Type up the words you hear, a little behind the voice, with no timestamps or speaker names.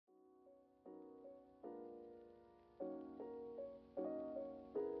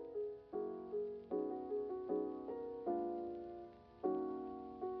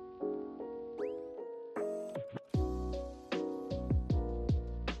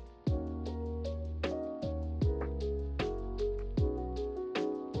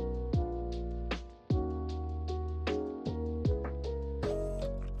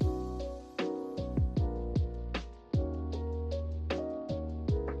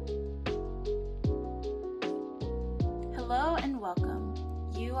and welcome.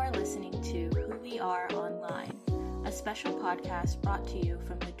 You are listening to Who We Are Online, a special podcast brought to you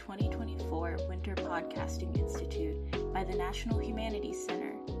from the 2024 Winter Podcasting Institute by the National Humanities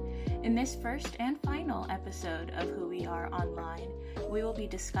Center. In this first and final episode of Who We Are Online, we will be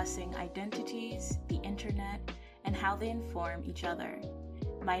discussing identities, the internet, and how they inform each other.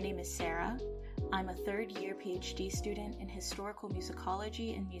 My name is Sarah. I'm a third-year PhD student in historical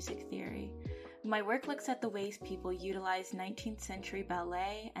musicology and music theory. My work looks at the ways people utilize 19th century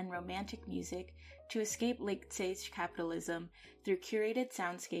ballet and romantic music to escape late-stage capitalism through curated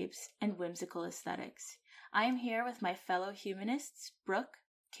soundscapes and whimsical aesthetics. I am here with my fellow humanists, Brooke,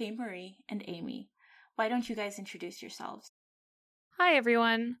 Kay Marie, and Amy. Why don't you guys introduce yourselves? Hi,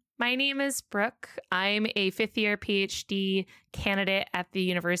 everyone. My name is Brooke. I'm a fifth-year PhD candidate at the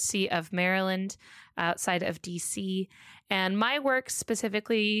University of Maryland outside of DC. And my work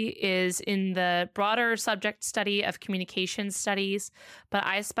specifically is in the broader subject study of communication studies, but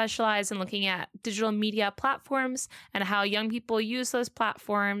I specialize in looking at digital media platforms and how young people use those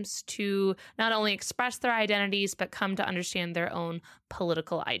platforms to not only express their identities, but come to understand their own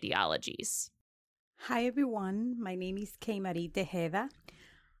political ideologies. Hi, everyone. My name is Kay Marie Tejeda.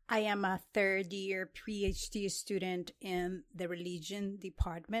 I am a third-year PhD student in the religion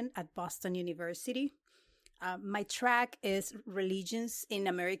department at Boston University. My track is Religions in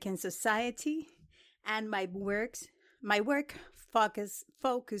American Society, and my work focus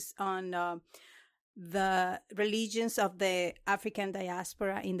on the religions of the African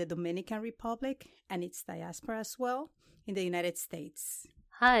diaspora in the Dominican Republic and its diaspora as well in the United States.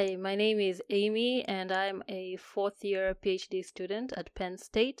 Hi, my name is Amy, and I'm a fourth-year PhD student at Penn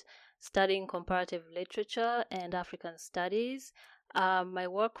State, studying comparative literature and African studies. My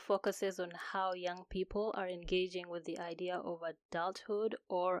work focuses on how young people are engaging with the idea of adulthood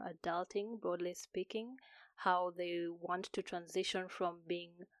or adulting, broadly speaking, how they want to transition from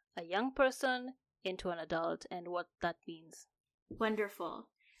being a young person into an adult and what that means. Wonderful.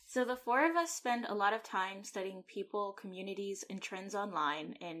 So the four of us spend a lot of time studying people, communities, and trends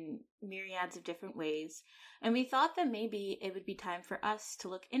online in myriads of different ways, and we thought that maybe it would be time for us to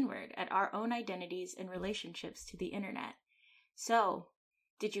look inward at our own identities and relationships to the internet. So,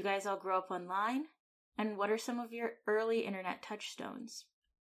 did you guys all grow up online? And what are some of your early internet touchstones?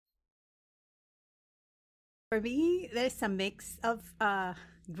 For me, there's a mix of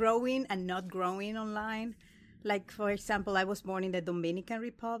growing and not growing online. Like, for example, I was born in the Dominican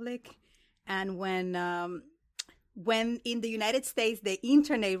Republic, and when in the United States, the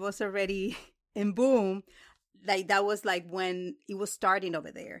internet was already in boom, like that was like when it was starting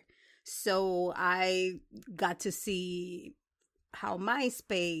over there. So I got to see how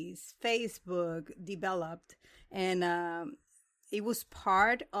MySpace, Facebook developed, and it was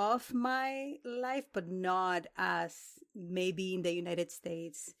part of my life, but not as maybe in the United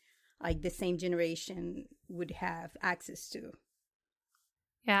States, like the same generation would have access to.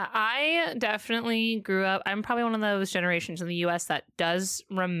 Yeah, I definitely grew up. I'm probably one of those generations in the US that does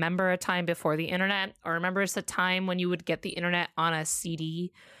remember a time before the internet, or remembers the time when you would get the internet on a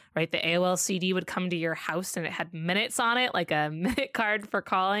CD, right? The AOL CD would come to your house and it had minutes on it, like a minute card for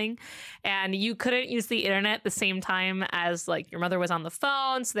calling. And you couldn't use the internet at the same time as like your mother was on the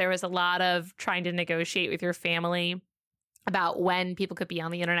phone. So there was a lot of trying to negotiate with your family about when people could be on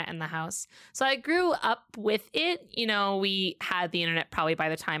the internet in the house. So I grew up with it. You know, we had the internet probably by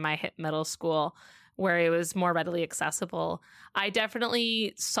the time I hit middle school, where it was more readily accessible. I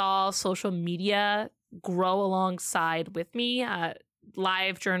definitely saw social media grow alongside with me.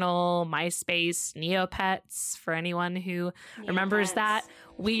 LiveJournal, MySpace, Neopets, for anyone who remembers that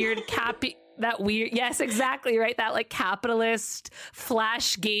weird yes, exactly, right? That like capitalist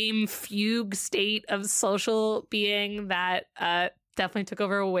flash game fugue state of social being that definitely took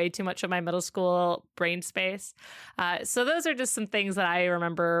over way too much of my middle school brain space. So those are just some things that I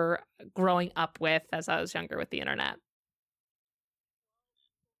remember growing up with as I was younger with the internet.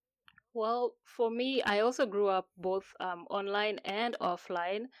 Well, for me, I also grew up both online and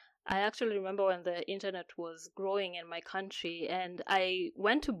offline. I actually remember when the internet was growing in my country, and I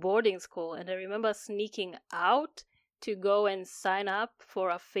went to boarding school, and I remember sneaking out to go and sign up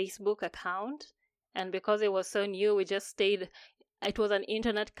for a Facebook account. And because it was so new, we just stayed. It was an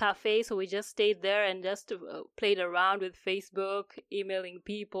internet cafe, so we just stayed there and just played around with Facebook, emailing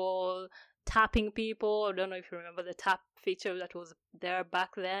people, tapping people. I don't know if you remember the tap feature that was there back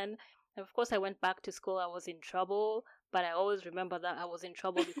then. And of course, I went back to school. I was in trouble, but I always remember that I was in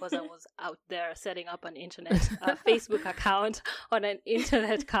trouble because I was out there setting up an internet Facebook account on an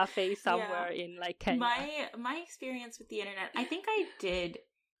internet cafe somewhere in like Kenya. My experience with the internet, I think I did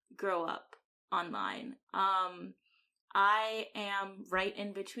grow up online. I am right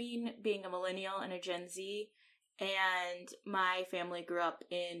in between being a millennial and a Gen Z, and my family grew up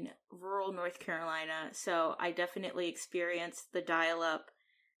in rural North Carolina, so I definitely experienced the dial-up,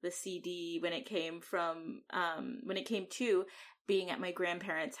 the CD when it came to being at my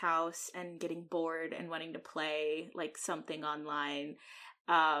grandparents' house and getting bored and wanting to play like something online.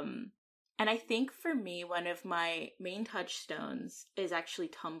 And I think for me, one of my main touchstones is actually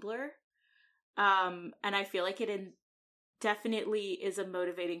Tumblr. And I feel like it definitely is a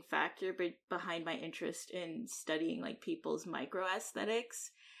motivating factor behind my interest in studying like people's micro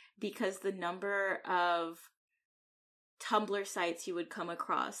aesthetics, because the number of Tumblr sites you would come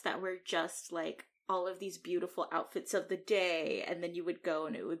across that were just like all of these beautiful outfits of the day, and then you would go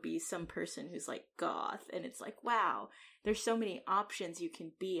and it would be some person who's like goth, and it's like, wow, there's so many options you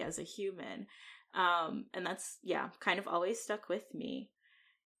can be as a human. And that's, kind of always stuck with me.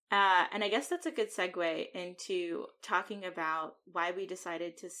 And I guess that's a good segue into talking about why we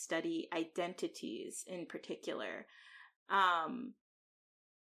decided to study identities in particular. I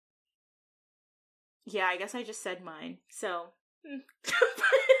guess I just said mine. So,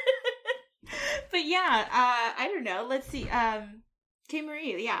 but I don't know. Let's see. K.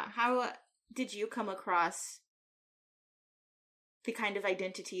 Marie, how did you come across the kind of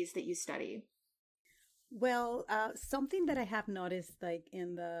identities that you study? Well, something that I have noticed, like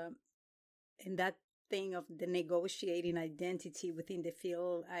in that thing of the negotiating identity within the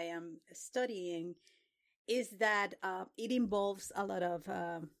field I am studying, is that it involves a lot of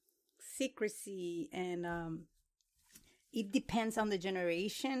secrecy, and it depends on the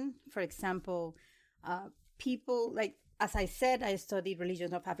generation. For example, people like, as I said, I studied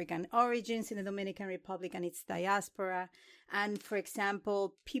religions of African origins in the Dominican Republic and its diaspora. And for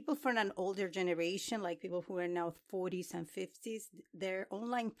example, people from an older generation, like people who are now 40s and 50s, their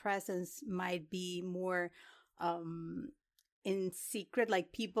online presence might be more in secret.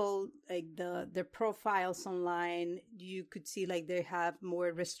 Like people, like their profiles online, you could see like they have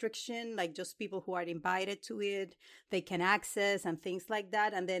more restriction, like just people who are invited to it, they can access and things like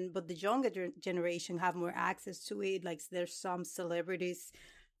that. And then, but the younger generation have more access to it. Like there's some celebrities,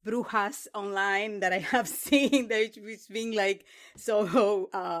 brujas online that I have seen that it's being like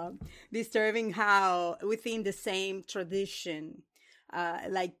so disturbing how within the same tradition,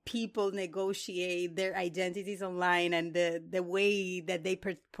 like people negotiate their identities online and the way that they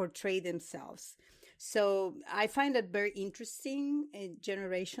portray themselves. So I find that very interesting,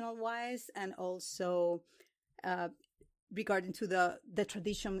 generational wise, and also regarding to the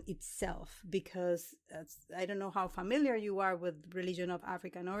tradition itself, because I don't know how familiar you are with religion of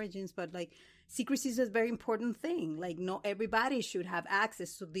African origins, but like secrecy is a very important thing. Like not everybody should have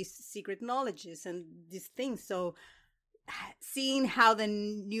access to these secret knowledges and these things. So seeing how the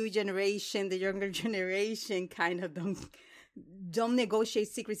new generation, the younger generation, kind of don't negotiate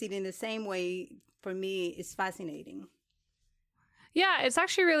secrecy in the same way, for me is fascinating. Yeah, it's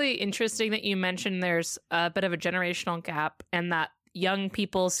actually really interesting that you mentioned there's a bit of a generational gap and that young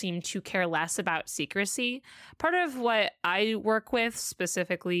people seem to care less about secrecy. Part of what I work with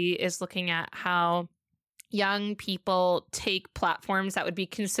specifically is looking at how young people take platforms that would be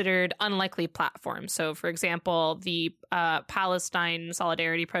considered unlikely platforms. So, for example, the Palestine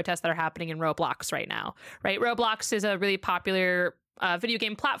solidarity protests that are happening in Roblox right now, right? Roblox is a really popular video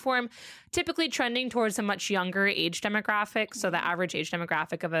game platform, typically trending towards a much younger age demographic. So the average age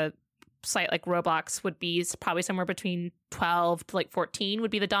demographic of a site like Roblox would be probably somewhere between 12 to like 14 would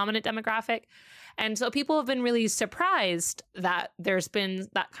be the dominant demographic. And so people have been really surprised that there's been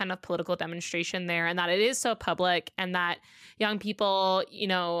that kind of political demonstration there, and that it is so public, and that young people,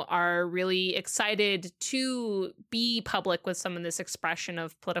 are really excited to be public with some of this expression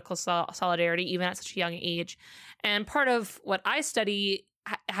of political solidarity, even at such a young age. And part of what I study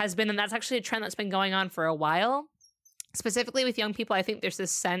has been, and that's actually a trend that's been going on for a while, specifically with young people. I think there's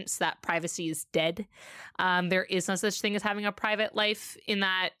this sense that privacy is dead. There is no such thing as having a private life, in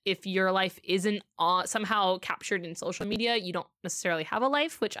that if your life isn't somehow captured in social media, you don't necessarily have a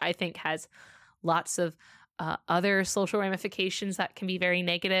life, which I think has lots of other social ramifications that can be very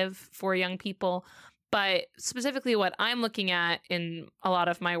negative for young people. But specifically what I'm looking at in a lot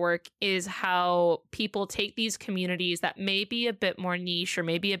of my work is how people take these communities that may be a bit more niche or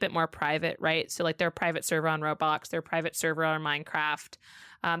maybe a bit more private, right? So like their private server on Roblox, their private server on Minecraft,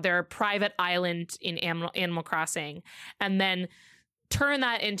 their private island in Animal Crossing, and then turn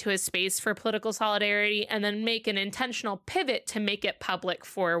that into a space for political solidarity and then make an intentional pivot to make it public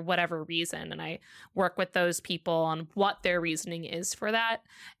for whatever reason. And I work with those people on what their reasoning is for that.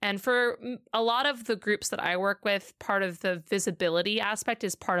 And for a lot of the groups that I work with, part of the visibility aspect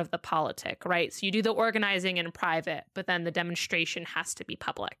is part of the politic, right? So you do the organizing in private, but then the demonstration has to be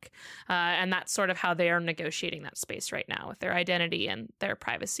public. And that's sort of how they are negotiating that space right now with their identity and their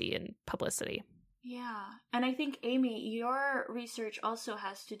privacy and publicity. Yeah. And I think, Amy, your research also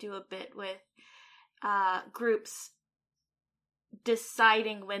has to do a bit with groups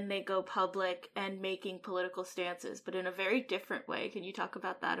deciding when they go public and making political stances, but in a very different way. Can you talk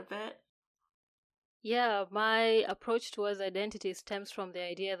about that a bit? Yeah, my approach towards identity stems from the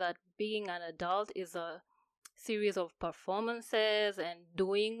idea that being an adult is a series of performances and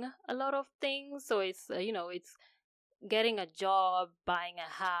doing a lot of things. So it's, it's getting a job, buying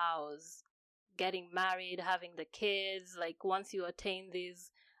a house, getting married, having the kids. Like once you attain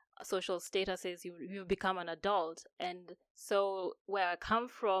these social statuses, you become an adult. And so where I come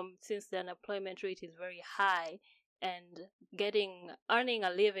from, since the unemployment rate is very high and earning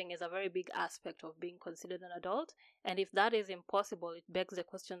a living is a very big aspect of being considered an adult. And if that is impossible, it begs the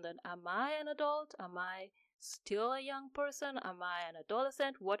question that, am I an adult? Am I still a young person? Am I an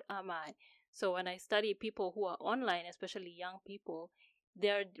adolescent? What am I? So when I study people who are online, especially young people,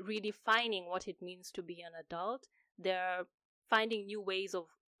 they're redefining what it means to be an adult. They're finding new ways of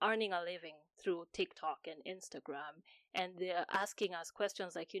earning a living through TikTok and Instagram. And they're asking us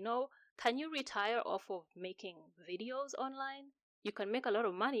questions like, can you retire off of making videos online? You can make a lot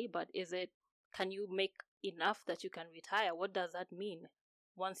of money, but can you make enough that you can retire? What does that mean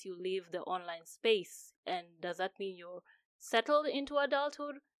once you leave the online space? And does that mean you're settled into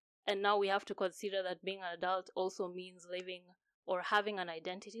adulthood? And now we have to consider that being an adult also means living or having an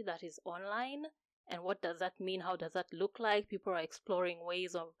identity that is online. And what does that mean? How does that look like? People are exploring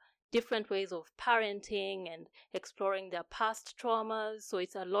different ways of parenting and exploring their past traumas. So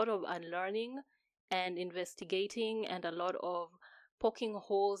it's a lot of unlearning and investigating and a lot of poking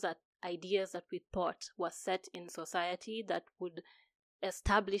holes at ideas that we thought were set in society that would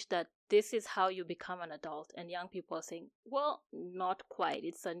establish that this is how you become an adult. And young people are saying, well, not quite.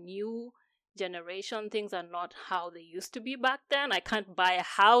 It's a new generation. Things are not how they used to be back then. I can't buy a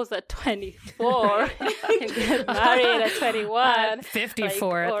house at 24 and get married at 21.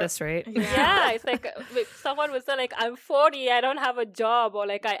 54 at this rate. Yeah, it's like someone would say like, I'm 40, I don't have a job, or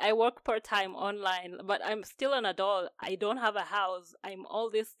like I work part-time online, but I'm still an adult. I don't have a house. I'm all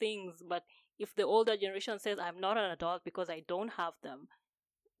these things. But if the older generation says I'm not an adult because I don't have them,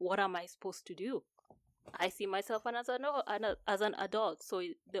 what am I supposed to do? I see myself as an adult. So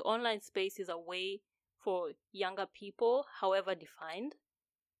the online space is a way for younger people, however defined,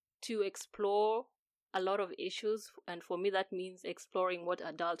 to explore a lot of issues. And for me, that means exploring what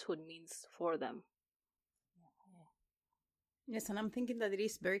adulthood means for them. Yes, and I'm thinking that it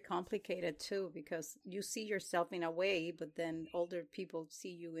is very complicated too, because you see yourself in a way, but then older people see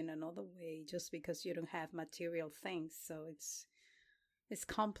you in another way just because you don't have material things. So it's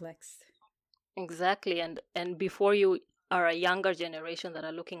complex. Exactly. And before you are a younger generation that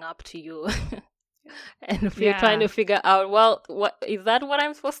are looking up to you and if you're trying to figure out, well, what is that what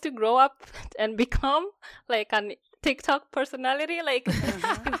I'm supposed to grow up and become? Like an TikTok personality? Like,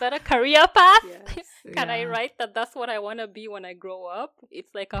 is that a career path? Yes. Can I write that that's what I want to be when I grow up?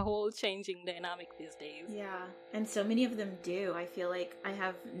 It's like a whole changing dynamic these days. Yeah, and so many of them do. I feel like I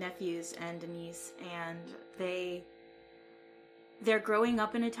have nephews and a niece, and they're growing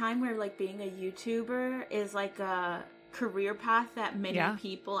up in a time where like being a YouTuber is like a career path that many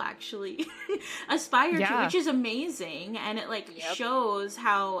people actually aspire to, which is amazing. And it shows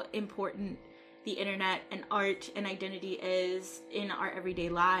how important the internet and art and identity is in our everyday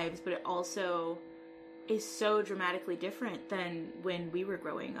lives, but it also is so dramatically different than when we were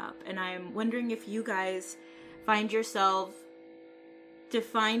growing up. And I'm wondering if you guys find yourself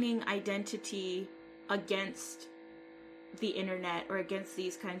defining identity against the internet or against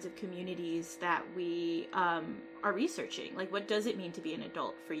these kinds of communities that we are researching. Like, what does it mean to be an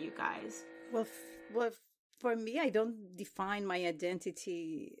adult for you guys? Well, for me, I don't define my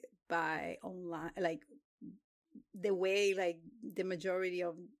identity by online, like the way like the majority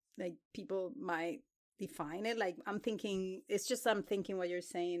of like people might define it. Like I'm thinking what you're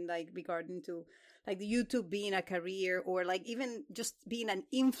saying, like regarding to like YouTube being a career, or like even just being an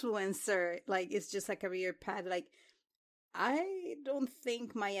influencer, like it's just a career path. Like I don't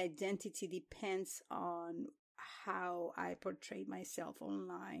think my identity depends on how I portray myself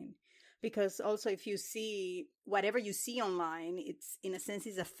online. Because also if you see whatever you see online, it's in a sense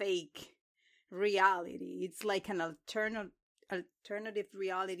is a fake reality. It's like an alternative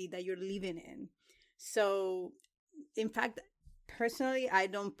reality that you're living in. So, in fact, personally, I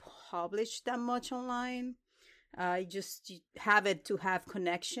don't publish that much online. I just have it to have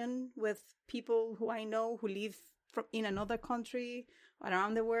connection with people who I know who live in another country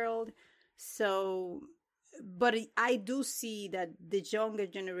around the world. So, but I do see that the younger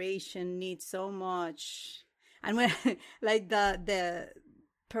generation needs so much, and when like the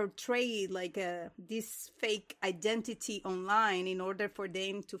portray like this fake identity online in order for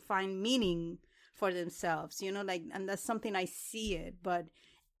them to find meaning for themselves, like, and that's something I see it. But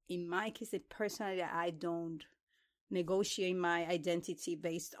in my case, personally, I don't negotiate my identity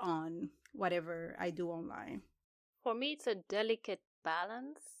based on whatever I do online. For me, it's a delicate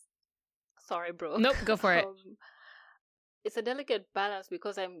balance. Sorry, bro. Nope, go for it. It's a delicate balance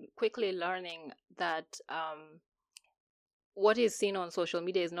because I'm quickly learning that what is seen on social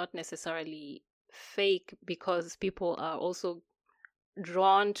media is not necessarily fake, because people are also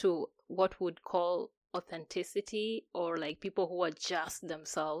drawn to what would call authenticity, or like people who are just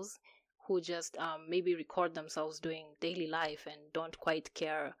themselves, who just maybe record themselves doing daily life and don't quite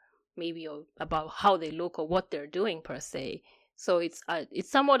care maybe about how they look or what they're doing per se. So it's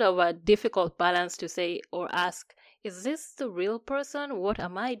somewhat of a difficult balance to say or ask, is this the real person? What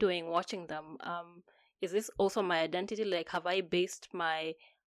am I doing watching them? Is this also my identity? Like, have I based my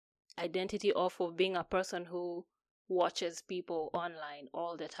identity off of being a person who watches people online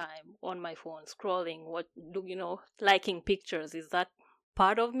all the time on my phone, scrolling, liking pictures? Is that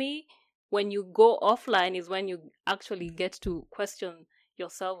part of me? When you go offline is when you actually get to question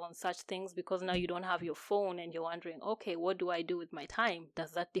yourself on such things, because now you don't have your phone and you're wondering, okay, what do I do with my time?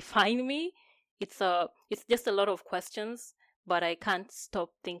 Does that define me? It's just a lot of questions, but I can't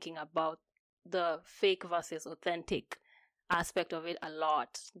stop thinking about the fake versus authentic aspect of it a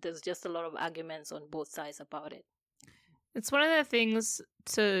lot. There's just a lot of arguments on both sides about it. It's one of the things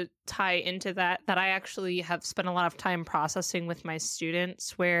to tie into that I actually have spent a lot of time processing with my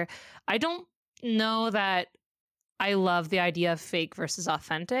students, where I don't know that I love the idea of fake versus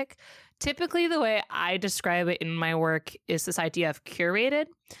authentic. Typically, the way I describe it in my work is this idea of curated,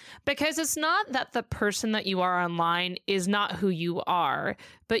 because it's not that the person that you are online is not who you are,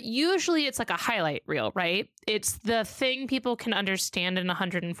 but usually it's like a highlight reel, right? It's the thing people can understand in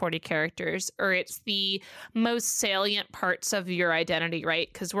 140 characters, or it's the most salient parts of your identity, right?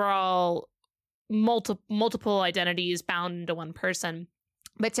 Because we're all multiple identities bound into one person.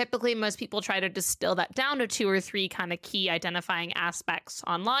 But typically, most people try to distill that down to 2 or 3 kind of key identifying aspects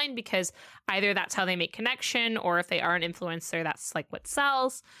online, because either that's how they make connection, or if they are an influencer, that's like what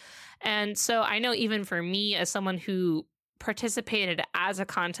sells. And so I know even for me, as someone who participated as a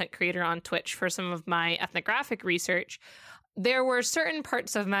content creator on Twitch for some of my ethnographic research, there were certain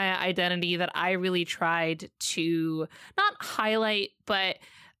parts of my identity that I really tried to not highlight, but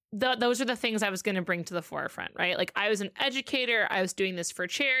those are the things I was going to bring to the forefront, right? Like, I was an educator, I was doing this for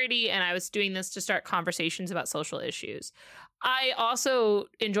charity, and I was doing this to start conversations about social issues. I also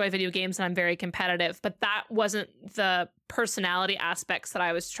enjoy video games and I'm very competitive, but that wasn't the personality aspects that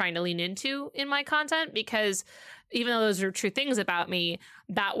I was trying to lean into in my content, because even though those are true things about me,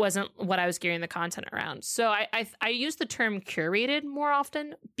 that wasn't what I was gearing the content around. So I use the term curated more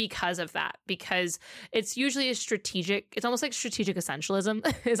often because of that, because it's usually it's almost like strategic essentialism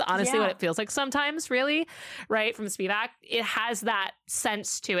is honestly what it feels like sometimes, really, right? From Spivak, it has that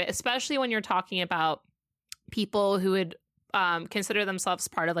sense to it, especially when you're talking about people who would consider themselves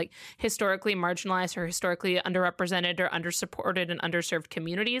part of like historically marginalized or historically underrepresented or undersupported and underserved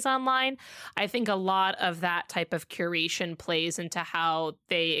communities online. I think a lot of that type of curation plays into how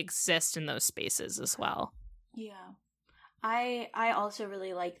they exist in those spaces as well. Yeah. I also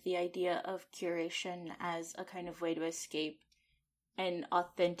really like the idea of curation as a kind of way to escape an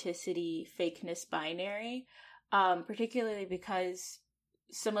authenticity fakeness binary, particularly because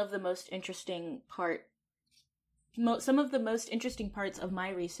some of the most interesting parts of my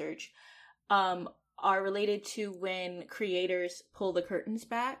research are related to when creators pull the curtains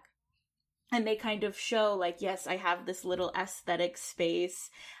back and they kind of show, like, yes, I have this little aesthetic space,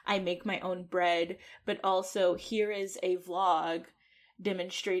 I make my own bread, but also here is a vlog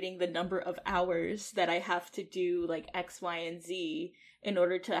demonstrating the number of hours that I have to do like X, Y, and Z in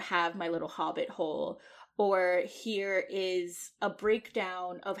order to have my little hobbit hole. Or here is a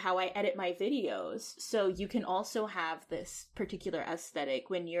breakdown of how I edit my videos. So you can also have this particular aesthetic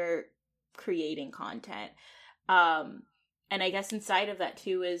when you're creating content. And I guess inside of that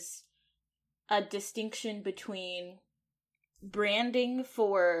too is a distinction between branding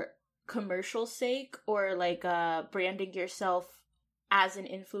for commercial sake, or like branding yourself as an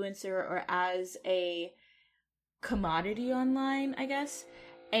influencer or as a commodity online, I guess.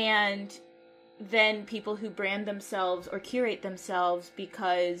 And then people who brand themselves or curate themselves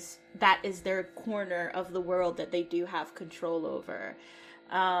because that is their corner of the world that they do have control over.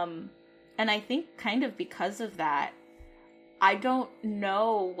 And I think kind of because of that, I don't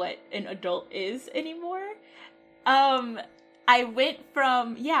know what an adult is anymore. I went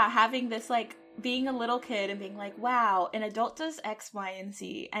from, having this, like, being a little kid and being like, wow, an adult does X, Y, and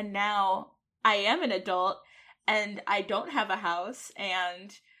Z. And now I am an adult and I don't have a house,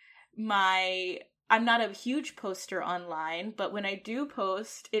 and I'm not a huge poster online, but when I do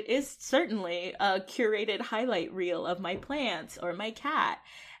post, it is certainly a curated highlight reel of my plants or my cat.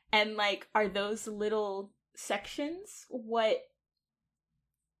 And, like, are those little sections what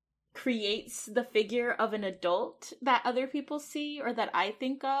creates the figure of an adult that other people see or that I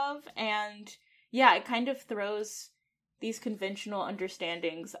think of? And yeah, it kind of throws these conventional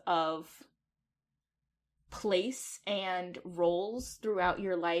understandings of place and roles throughout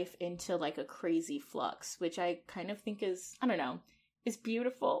your life into, like, a crazy flux, which I kind of think is, I don't know, is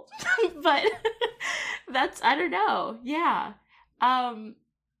beautiful. But that's, I don't know. Yeah. And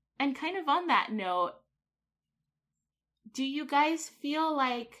kind of on that note, do you guys feel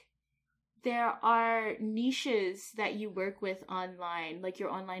like there are niches that you work with online, like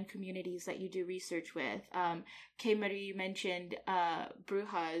your online communities that you do research with? Kay Marie, you mentioned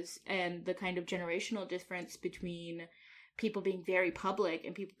Brujas and the kind of generational difference between people being very public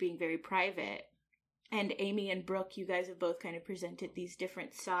and people being very private. And Amy and Brooke, you guys have both kind of presented these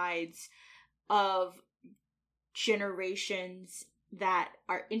different sides of generations that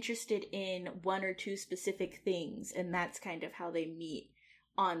are interested in one or two specific things, and that's kind of how they meet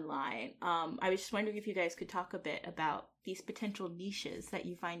online. I was just wondering if you guys could talk a bit about these potential niches that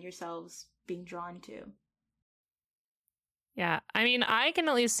you find yourselves being drawn to. Yeah, I mean, I can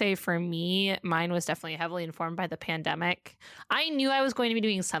at least say for me, mine was definitely heavily informed by the pandemic. I knew I was going to be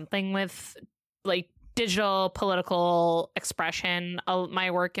doing something with, like, digital political expression.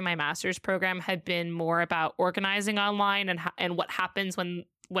 My work in my master's program had been more about organizing online and what happens when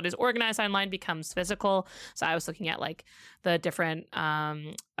what is organized online becomes physical. So I was looking at, like, the different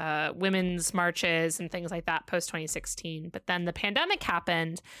women's marches and things like that post 2016. But then the pandemic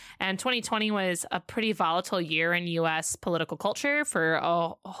happened, and 2020 was a pretty volatile year in US political culture for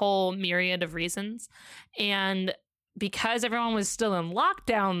a whole myriad of reasons. And because everyone was still in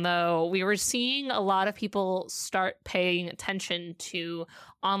lockdown, though, we were seeing a lot of people start paying attention to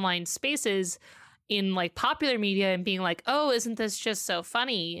online spaces in, like, popular media and being like, oh, isn't this just so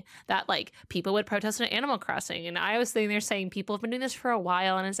funny that, like, people would protest on Animal Crossing? And I was sitting there saying people have been doing this for a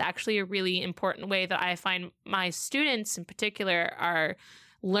while, and it's actually a really important way that I find my students in particular are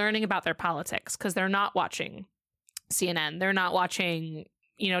learning about their politics, because they're not watching CNN. They're not watching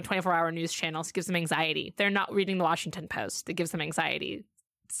 24-hour news channels. It gives them anxiety. They're not reading the Washington Post. It gives them anxiety.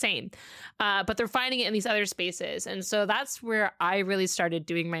 Same. But they're finding it in these other spaces. And so that's where I really started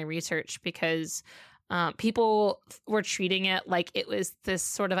doing my research, because people were treating it like it was this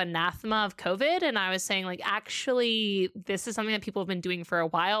sort of anathema of COVID. And I was saying, like, actually, this is something that people have been doing for a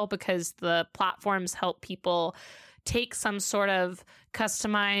while, because the platforms help people take some sort of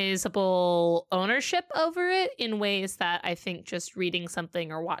customizable ownership over it in ways that I think just reading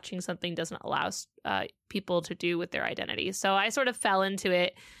something or watching something doesn't allow people to do with their identity. So I sort of fell into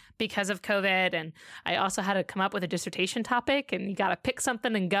it because of COVID, and I also had to come up with a dissertation topic, and you got to pick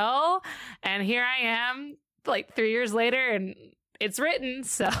something and go. And here I am, like, 3 years later, and it's written.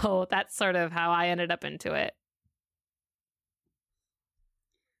 So that's sort of how I ended up into it.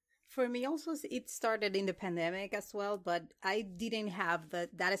 For me also, it started in the pandemic as well, but I didn't have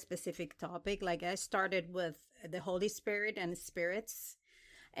that specific topic. Like, I started with the Holy Spirit and spirits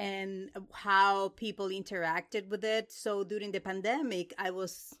and how people interacted with it. So during the pandemic, I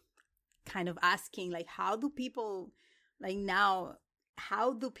was kind of asking, like, how do people negotiate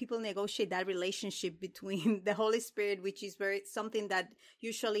that relationship between the Holy Spirit, which is something that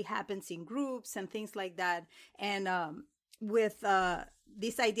usually happens in groups and things like that, and with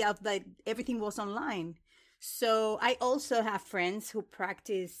this idea of that everything was online. So I also have friends who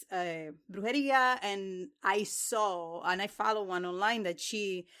practice brujeria, and I follow one online that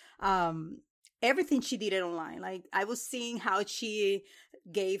she, everything she did it online. Like, I was seeing how she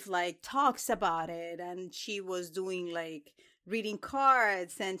gave, like, talks about it, and she was doing, like, reading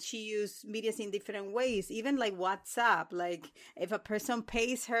cards, and she used medias in different ways, even like WhatsApp. Like, if a person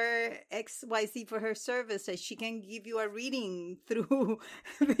pays her XYZ for her service, she can give you a reading through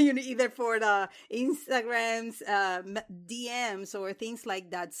either for the Instagrams, DMs, or things like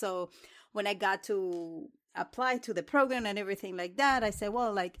that. So when I got to apply to the program and everything like that, I said,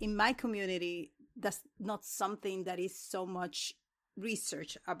 well, like, in my community, that's not something that is so much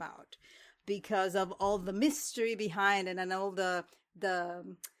research about, because of all the mystery behind it and all the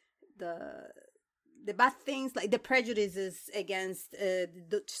bad things, like the prejudices against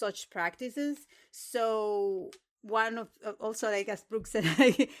such practices. So one of also, like as Brooke said,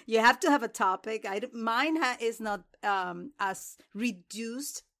 you have to have a topic. Mine is not as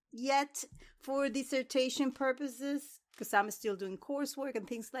reduced yet for dissertation purposes, because I'm still doing coursework and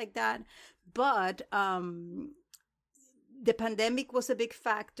things like that. But the pandemic was a big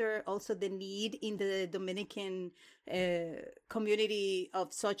factor. Also, the need in the Dominican community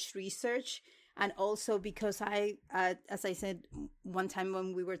of such research. And also because as I said one time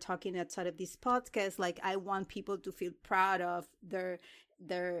when we were talking outside of this podcast, like I want people to feel proud of their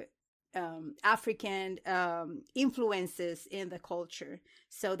African influences in the culture.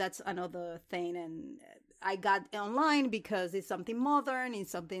 So that's another thing. And I got online because it's something modern,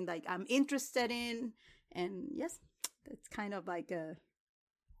 it's something like I'm interested in. And yes, that's kind of like a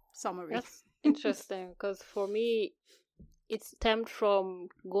summary. That's interesting, because for me, it stemmed from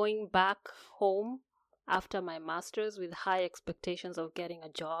going back home after my master's with high expectations of getting a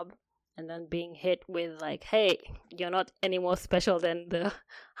job, and then being hit with like, hey, you're not any more special than the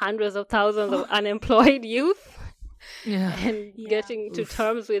hundreds of thousands of unemployed youth. Yeah. And getting to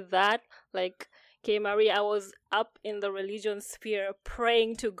terms with that, like, K. Marie, I was up in the religion sphere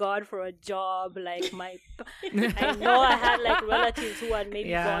praying to God for a job. Like I know I had like relatives who had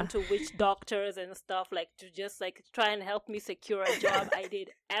maybe gone to witch doctors and stuff, like to just like try and help me secure a job. I did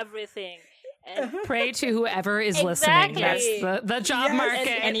everything. And pray to whoever is listening. That's the job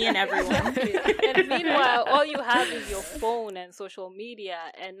market. Any and everyone. And meanwhile, all you have is your phone and social media.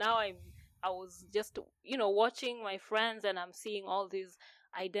 And now I was just, watching my friends, and I'm seeing all these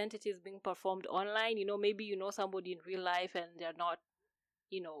identities being performed online. Maybe somebody in real life and they're not,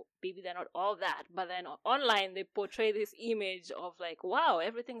 maybe they're not all that, but then online they portray this image of like, wow,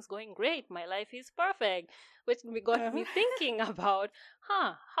 everything's going great, my life is perfect, which got me thinking about,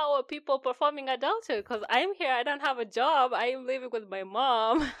 how are people performing adulthood? Because I'm here, I don't have a job, I am living with my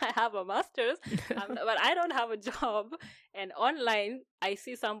mom, I have a master's, but I don't have a job. And online, I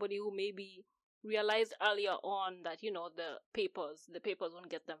see somebody who maybe realized earlier on that, the papers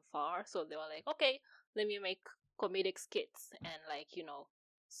won't get them far. So they were like, okay, let me make comedic skits. And like,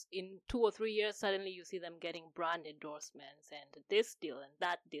 in 2 or 3 years, suddenly you see them getting brand endorsements and this deal and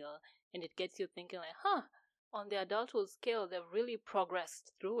that deal. And it gets you thinking like, on the adulthood scale, they've really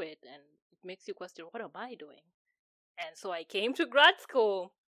progressed through it. And it makes you question, what am I doing? And so I came to grad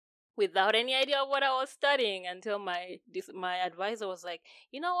school without any idea of what I was studying, until my advisor was like,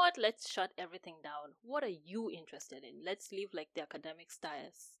 you know what, let's shut everything down. What are you interested in? Let's leave like the academic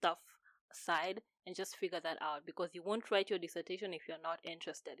stuff aside and just figure that out, because you won't write your dissertation if you're not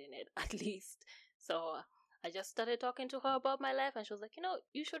interested in it, at least. So I just started talking to her about my life, and she was like,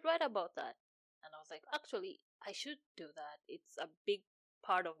 you should write about that. And I was like, actually, I should do that. It's a big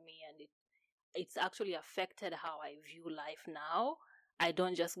part of me, and it's actually affected how I view life now. I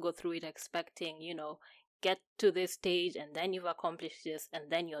don't just go through it expecting, get to this stage and then you've accomplished this and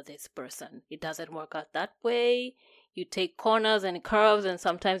then you're this person. It doesn't work out that way. You take corners and curves, and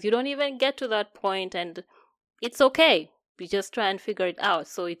sometimes you don't even get to that point, and it's okay. You just try and figure it out.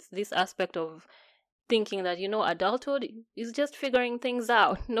 So it's this aspect of thinking that, adulthood is just figuring things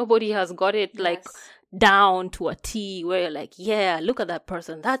out. Nobody has got it like down to a T where you're like, yeah, look at that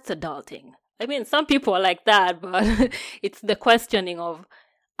person, that's adulting. I mean, some people are like that, but it's the questioning of,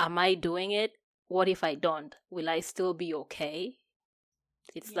 am I doing it? What if I don't? Will I still be okay?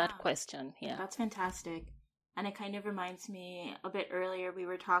 It's that question. Yeah. That's fantastic. And it kind of reminds me, a bit earlier we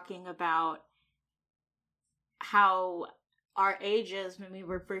were talking about how our ages, when we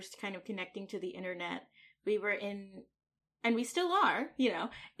were first kind of connecting to the internet, we were in, and we still are,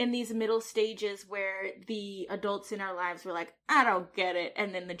 in these middle stages where the adults in our lives were like, I don't get it.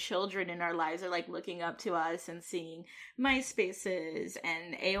 And then the children in our lives are like looking up to us and seeing MySpaces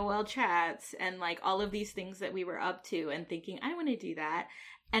and AOL chats and like all of these things that we were up to and thinking, I want to do that.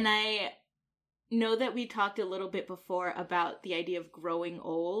 And I know that we talked a little bit before about the idea of growing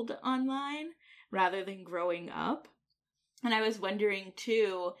old online rather than growing up. And I was wondering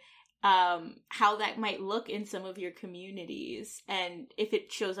too, how that might look in some of your communities, and if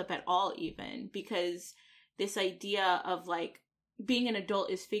it shows up at all even, because this idea of like being an adult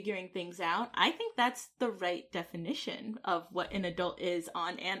is figuring things out. I think that's the right definition of what an adult is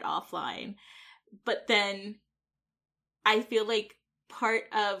on and offline. But then I feel like part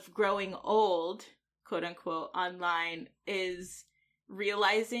of growing old, quote unquote, online is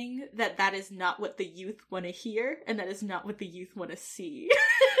realizing that that is not what the youth want to hear, and that is not what the youth want to see.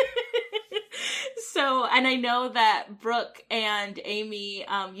 So, and I know that Brooke and Amy,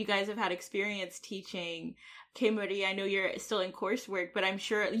 you guys have had experience teaching. K-Marie, I know you're still in coursework, but I'm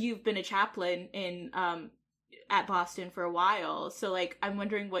sure you've been a chaplain in at Boston for a while. So, like, I'm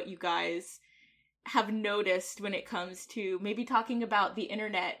wondering what you guys have noticed when it comes to maybe talking about the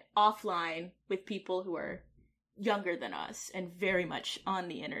internet offline with people who are younger than us and very much on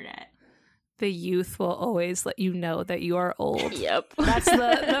the internet. The youth will always let you know that you are old. Yep. That's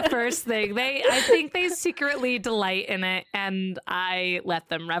the first thing. I think they secretly delight in it, and I let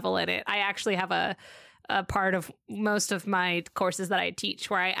them revel in it. I actually have a part of most of my courses that I teach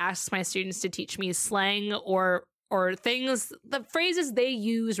where I ask my students to teach me slang or things, the phrases they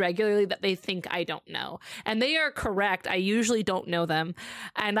use regularly that they think I don't know. And they are correct. I usually don't know them.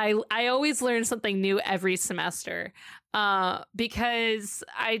 And I always learn something new every semester because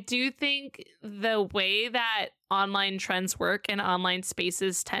I do think the way that online trends work and online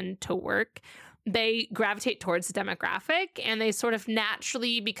spaces tend to work, they gravitate towards the demographic and they sort of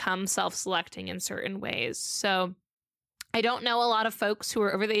naturally become self-selecting in certain ways. So I don't know a lot of folks who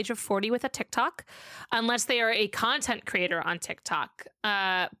are over the age of 40 with a TikTok, unless they are a content creator on TikTok.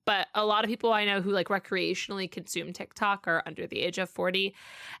 But a lot of people I know who like recreationally consume TikTok are under the age of 40.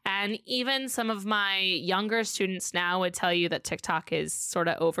 And even some of my younger students now would tell you that TikTok is sort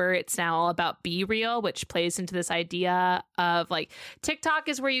of over. It's now all about Be Real, which plays into this idea of like TikTok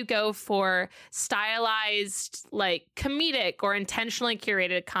is where you go for stylized, like comedic or intentionally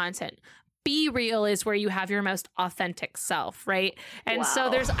curated content. Be Real is where you have your most authentic self, right? And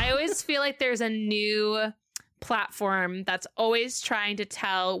so I always feel like there's a new platform that's always trying to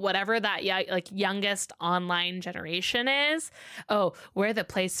tell whatever that youngest online generation is, oh, we're the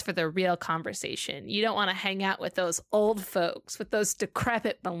place for the real conversation. You don't want to hang out with those old folks, with those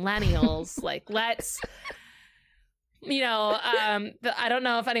decrepit millennials. Like, let's... I don't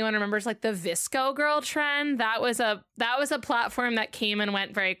know if anyone remembers like the Visco girl trend. That was a platform that came and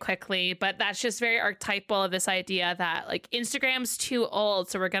went very quickly, but that's just very archetypal of this idea that like Instagram's too old,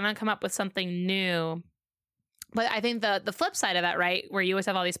 so we're gonna come up with something new. But I think the flip side of that, right, where you always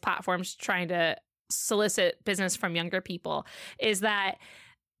have all these platforms trying to solicit business from younger people, is that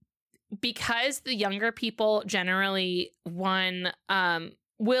because the younger people generally, one,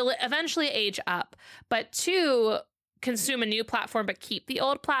 will eventually age up, but two, consume a new platform but keep the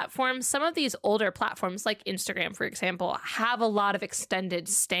old platform. Some of these older platforms like Instagram, for example, have a lot of extended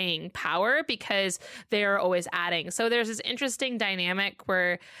staying power because they're always adding. So there's this interesting dynamic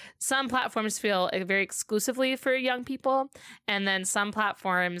where some platforms feel very exclusively for young people, and then some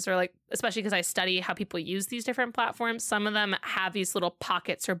platforms are like, especially because I study how people use these different platforms, some of them have these little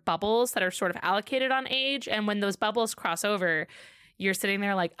pockets or bubbles that are sort of allocated on age, and when those bubbles cross over, you're sitting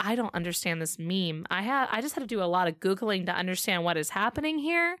there like, I don't understand this meme. I just had to do a lot of Googling to understand what is happening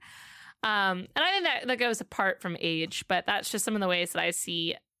here. And I think that goes apart from age, but that's just some of the ways that I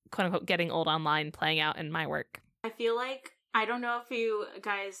see, quote unquote, getting old online playing out in my work. I feel like, I don't know if you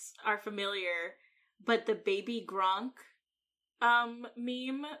guys are familiar, but the Baby Gronk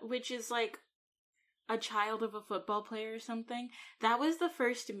meme, which is like a child of a football player or something. That was the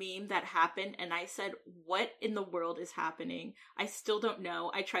first meme that happened, and I said, what in the world is happening? I still don't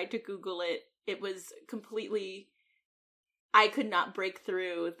know. I tried to Google it. It was completely... I could not break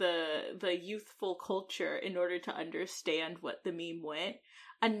through the youthful culture in order to understand what the meme went.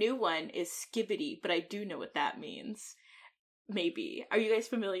 A new one is Skibbity, but I do know what that means. Maybe. Are you guys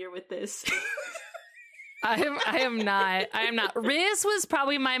familiar with this? I am not. Riz was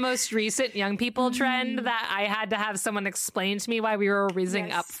probably my most recent young people trend that I had to have someone explain to me why we were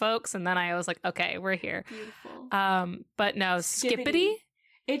rizzing up folks, and then I was like, okay, we're here. Beautiful. But no, Skippity?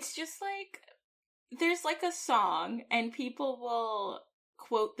 It's just like, there's like a song, and people will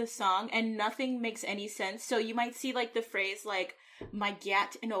quote the song, and nothing makes any sense. So you might see like the phrase like, my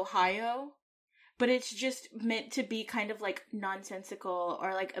gat in Ohio, but it's just meant to be kind of like nonsensical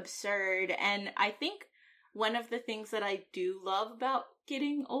or like absurd. And I think one of the things that I do love about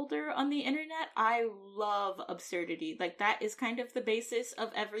getting older on the internet, I love absurdity. Like, that is kind of the basis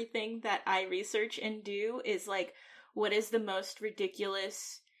of everything that I research and do, is like, what is the most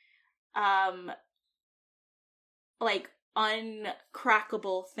ridiculous, like,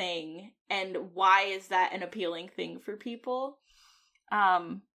 uncrackable thing, and why is that an appealing thing for people?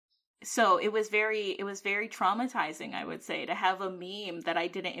 So it was very traumatizing, I would say, to have a meme that I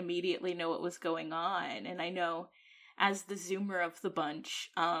didn't immediately know what was going on. And I know, as the Zoomer of the bunch,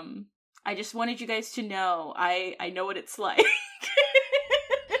 I just wanted you guys to know, I know what it's like.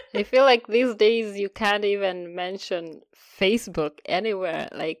 I feel like these days you can't even mention Facebook anywhere.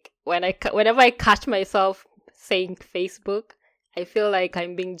 Like, whenever I catch myself saying Facebook, I feel like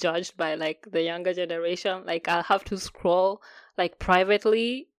I'm being judged by like the younger generation. Like I'll have to scroll like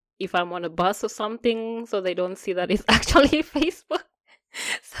privately if I'm on a bus or something, so they don't see that it's actually Facebook.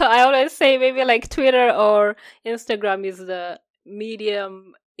 So I always say maybe like Twitter or Instagram is the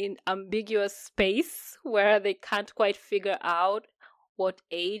medium in ambiguous space where they can't quite figure out what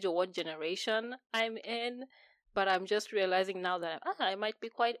age or what generation I'm in. But I'm just realizing now that I might be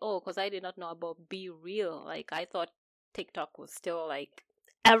quite old because I did not know about Be Real. Like I thought TikTok was still like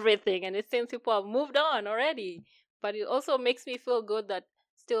everything, and it seems people have moved on already. But it also makes me feel good that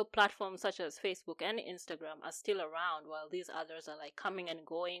still platforms such as Facebook and Instagram are still around while these others are like coming and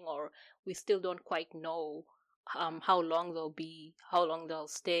going, or we still don't quite know how long they'll be, how long they'll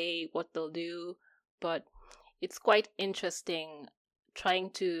stay, what they'll do. But it's quite interesting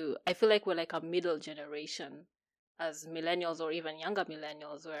I feel like we're like a middle generation as millennials or even younger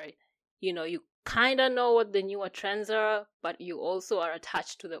millennials where, you kind of know what the newer trends are, but you also are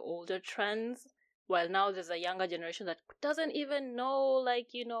attached to the older trends. While now there's a younger generation that doesn't even know, like,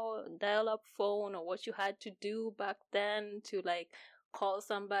 dial-up phone or what you had to do back then to, like, call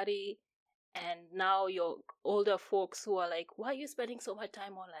somebody. And now your older folks who are like, why are you spending so much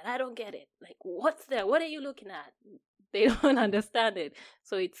time online? I don't get it. Like, what's there? What are you looking at? They don't understand it.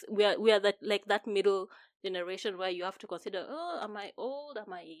 So we are that, like, that middle generation where you have to consider, am I old?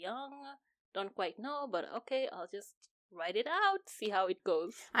 Am I young? Don't quite know, but okay, I'll just write it out, see how it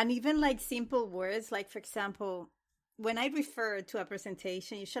goes. And even like simple words, like for example, when I refer to a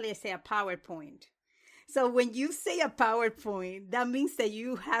presentation, usually I say a PowerPoint. So when you say a PowerPoint, that means that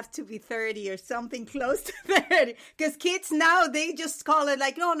you have to be 30 or something close to 30. Because kids now, they just call it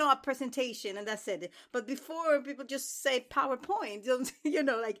like, no, a presentation, and that's it. But before, people just say PowerPoint.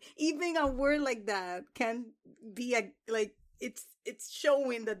 Like even a word like that can be it's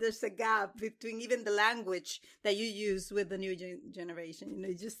showing that there's a gap between even the language that you use with the new generation.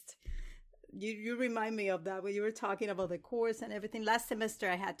 You remind me of that when you were talking about the course and everything. Last semester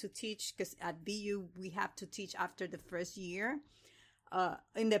I had to teach, because at BU we have to teach after the first year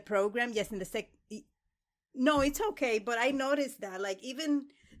in the program. Yes, in the no, it's okay. But I noticed that like even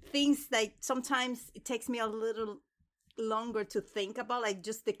things like sometimes it takes me a little longer to think about, like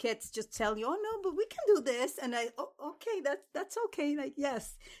just the kids just tell you, oh no, but we can do this, and okay, that's okay, like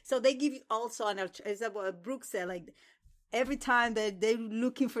yes. So they give you also is that what Brooke said, like every time that they're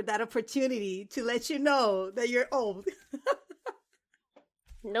looking for that opportunity to let you know that you're old.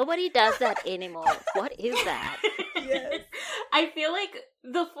 Nobody does that anymore. What is that? Yes. I feel like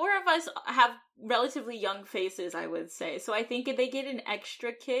the four of us have relatively young faces, I would say. So I think they get an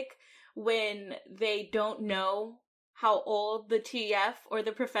extra kick when they don't know how old the TF or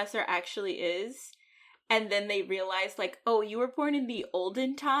the professor actually is. And then they realize, like, oh, you were born in the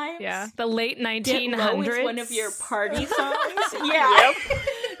olden times? Yeah, the late 1900s. Get Low is one of your party songs. Yeah. Yep.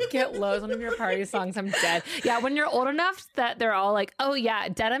 Get Low is one of your party songs. I'm dead. Yeah, when you're old enough that they're all like, oh yeah,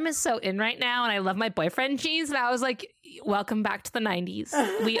 denim is so in right now, and I love my boyfriend jeans. And I was like, welcome back to the 90s.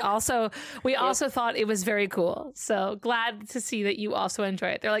 We also thought it was very cool. So glad to see that you also enjoy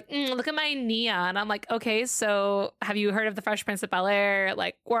it. They're like, look at my neon. I'm like, okay, so have you heard of the Fresh Prince of Bel-Air?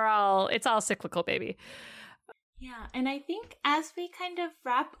 Like, it's all cyclical, baby. Yeah, and I think as we kind of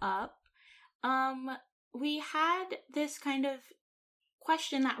wrap up, we had this kind of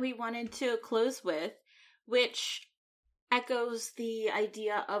question that we wanted to close with, which echoes the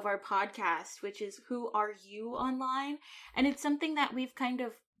idea of our podcast, which is, who are you online? And it's something that we've kind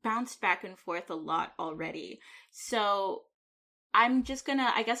of bounced back and forth a lot already. So I'm just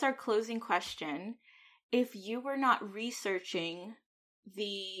gonna, I guess our closing question, if you were not researching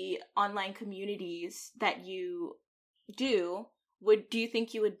the online communities that you do you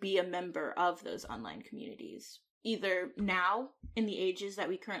think you would be a member of those online communities, either now in the ages that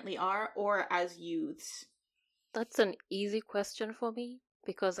we currently are, or as youths? That's an easy question for me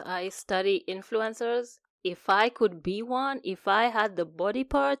because I study influencers. If I could be one, if I had the body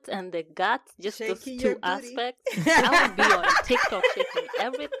parts and the guts, just those two aspects, I would be on TikTok shaking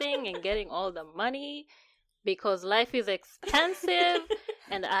everything and getting all the money. Because life is expensive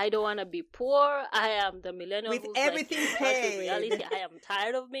and I don't want to be poor. I am the millennial with who's everything like, paid. Reality, I am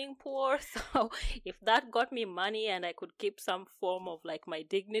tired of being poor. So if that got me money and I could keep some form of like my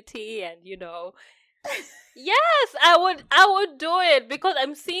dignity and yes, I would do it because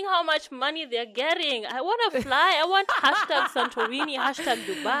I'm seeing how much money they're getting. I want to fly. I want hashtag Santorini, hashtag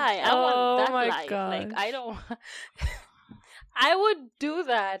Dubai. I want that life. Gosh. Like I don't. I would do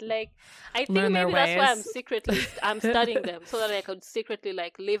that. Like, I think Learn their maybe that's why ways. I'm studying them so that I could secretly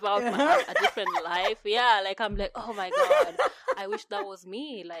like live out a different life. Yeah, like I'm like, oh my god, I wish that was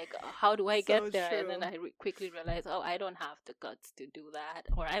me. Like, how do I get there? And then I quickly realize, oh, I don't have the guts to do that,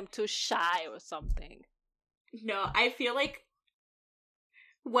 or I'm too shy or something. No, I feel like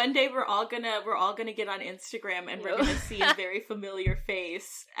one day we're all gonna get on Instagram and we're gonna see a very familiar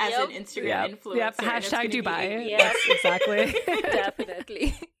face as an Instagram influencer. Yep. Hashtag Dubai. Yes, exactly.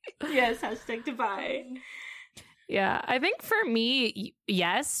 Definitely. Yes, hashtag Dubai. Yeah, I think for me,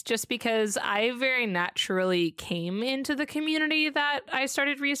 yes, just because I very naturally came into the community that I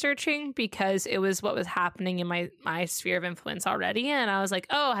started researching because it was what was happening in my sphere of influence already. And I was like,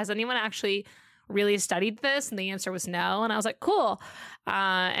 oh, has anyone actually really studied this? And the answer was no. And I was like, cool.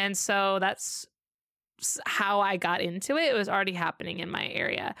 And so that's how I got into it. It was already happening in my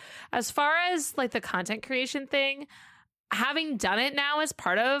area. As far as like the content creation thing, having done it now as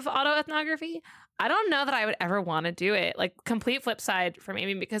part of autoethnography, I don't know that I would ever want to do it. Like, complete flip side for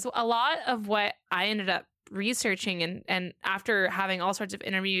Amy, because a lot of what I ended up researching and after having all sorts of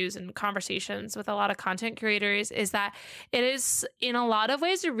interviews and conversations with a lot of content creators is that it is in a lot of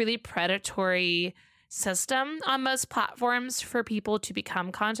ways a really predatory system on most platforms for people to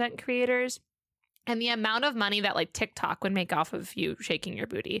become content creators. And the amount of money that like TikTok would make off of you shaking your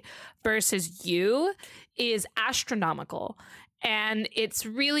booty versus you is astronomical. And it's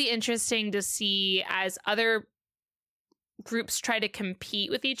really interesting to see as other groups try to compete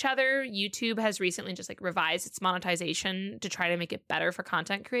with each other. YouTube has recently just like revised its monetization to try to make it better for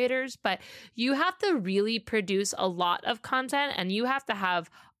content creators. But you have to really produce a lot of content and you have to have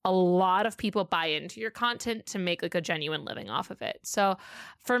a lot of people buy into your content to make like a genuine living off of it. So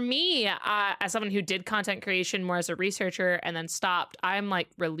for me, as someone who did content creation more as a researcher and then stopped, I'm like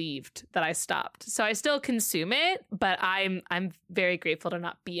relieved that I stopped. So I still consume it, but I'm very grateful to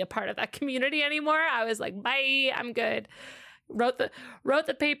not be a part of that community anymore. I was like, bye, I'm good. Wrote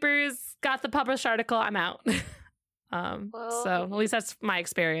the papers, got the published article, I'm out. So at least that's my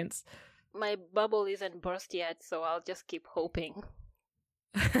experience. My bubble isn't burst yet, so I'll just keep hoping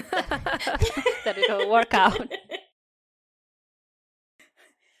that it'll work out.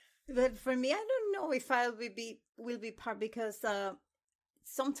 But for me, I don't know if I will be part, because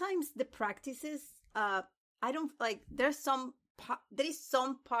sometimes the practices I don't like. There is some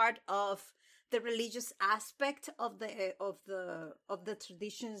part of the religious aspect of the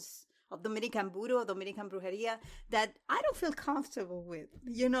traditions of Dominican Voodoo or Dominican Brujeria that I don't feel comfortable with.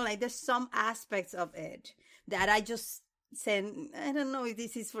 You know, like there's some aspects of it that I just saying, I don't know if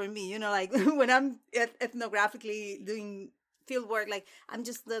this is for me, you know, like when I'm ethnographically doing field work, like I'm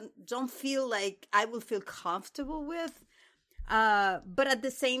just don't feel like I will feel comfortable with. But at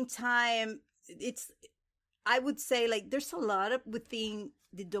the same time, I would say like there's a lot of within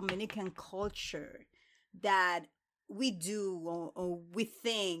the Dominican culture that we do or we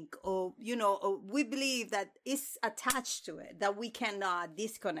think or, you know, or we believe that is attached to it, that we cannot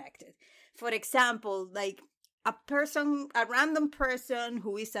disconnect it. For example, like a random person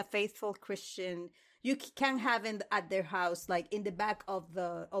who is a faithful Christian, you can have at their house, like in the back of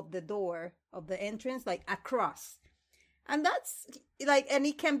the door of the entrance, like a cross, and that's like, and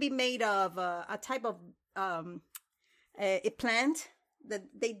it can be made of a type of a plant that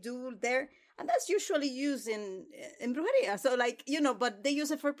they do there, and that's usually used in brujeria. So like, you know, but they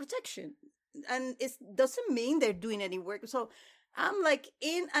use it for protection, and it doesn't mean they're doing any work. So I'm like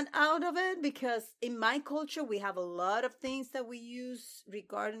in and out of it, because in my culture we have a lot of things that we use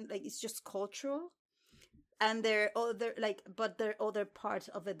regarding like it's just cultural, and there are other parts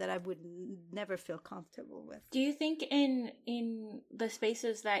of it that I would never feel comfortable with. Do you think in the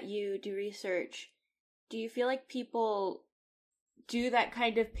spaces that you do research, do you feel like people do that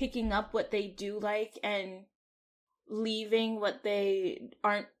kind of picking up what they do like and leaving what they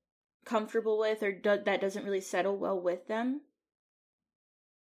aren't comfortable with or that doesn't really settle well with them?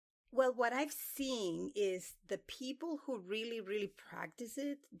 Well, what I've seen is the people who really, really practice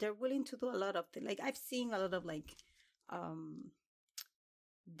it, they're willing to do a lot of things. Like I've seen a lot of like,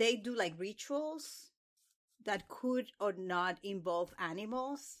 they do like rituals that could or not involve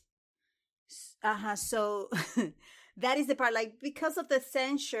animals. So that is the part, like because of the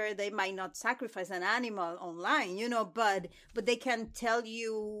censure, they might not sacrifice an animal online, you know, but they can tell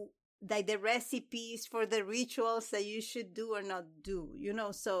you like the recipes for the rituals that you should do or not do, you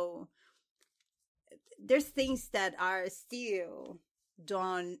know. So there's things that are still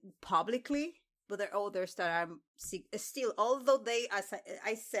done publicly, but there are others that are still, although they, as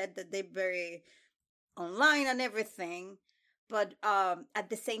I said, that they're very online and everything, but at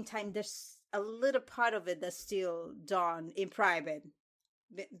the same time, there's a little part of it that's still done in private.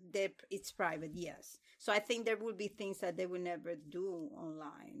 It's private, yes. So I think there will be things that they will never do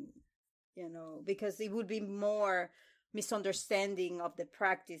online, because it would be more misunderstanding of the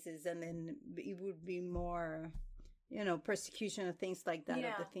practices, and then it would be more, persecution and things like that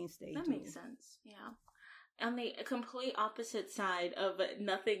of the things they do. That makes sense, yeah. On the complete opposite side of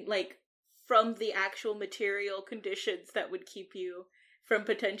nothing, like, from the actual material conditions that would keep you from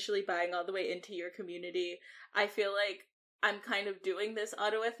potentially buying all the way into your community, I feel like I'm kind of doing this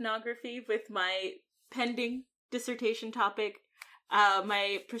autoethnography with my pending dissertation topic.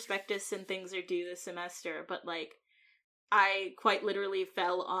 My prospectus and things are due this semester, but, like, I quite literally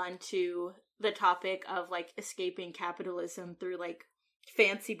fell onto the topic of, like, escaping capitalism through, like,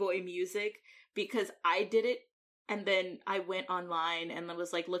 fancy boy music, because I did it, and then I went online and I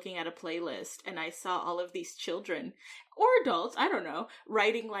was, like, looking at a playlist, and I saw all of these children, or adults, I don't know,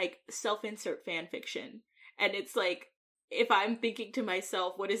 writing, like, self-insert fan fiction. And it's like, if I'm thinking to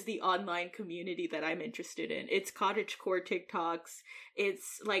myself, what is the online community that I'm interested in? It's cottagecore TikToks.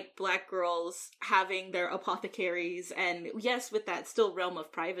 It's, like, Black girls having their apothecaries. And yes, with that still realm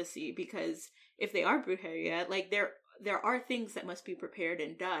of privacy, because if they are brujeria, like, there are things that must be prepared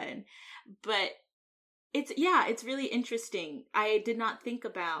and done. But it's really interesting. I did not think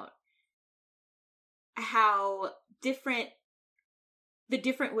about how the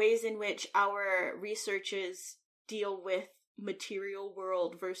different ways in which our researches deal with material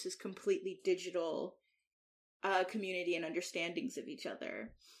world versus completely digital community and understandings of each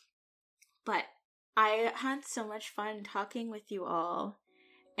other. But I had so much fun talking with you all.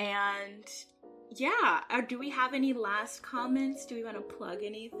 And yeah, do we have any last comments? Do we want to plug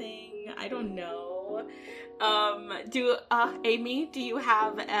anything? I don't know. Amy, do you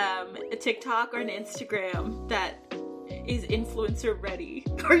have a TikTok or an Instagram that is influencer ready?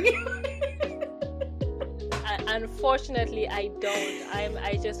 Are you? Unfortunately, I don't.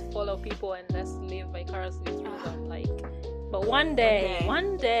 I just follow people and just live vicariously through them. Like, but one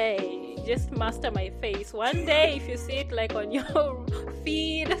day, just master my face. One day, if you see it like on your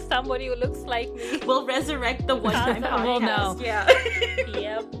feed, somebody who looks like me, we'll resurrect the one-time podcast. We'll know. Yeah.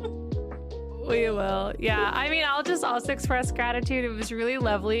 Yep. We will. Yeah. I mean, I'll just also express gratitude. It was really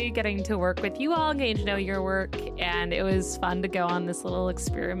lovely getting to work with you all, getting to know your work, and it was fun to go on this little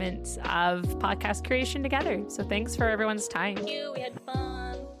experiment of podcast creation together. So thanks for everyone's time. Thank you. We had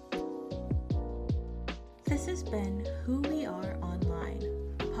fun. This has been Who We Are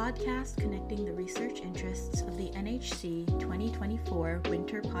Online, a podcast connecting the research interests of the NHC 2024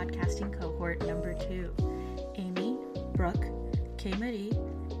 Winter Podcasting Cohort number 2, Amy, Brooke, K. Marie,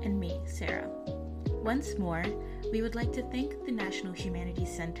 and me, Sarah. Once more, we would like to thank the National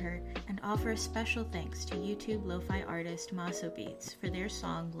Humanities Center and offer a special thanks to YouTube lo-fi artist Maso Beats for their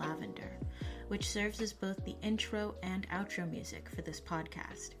song Lavender, which serves as both the intro and outro music for this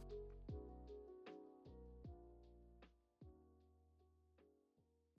podcast.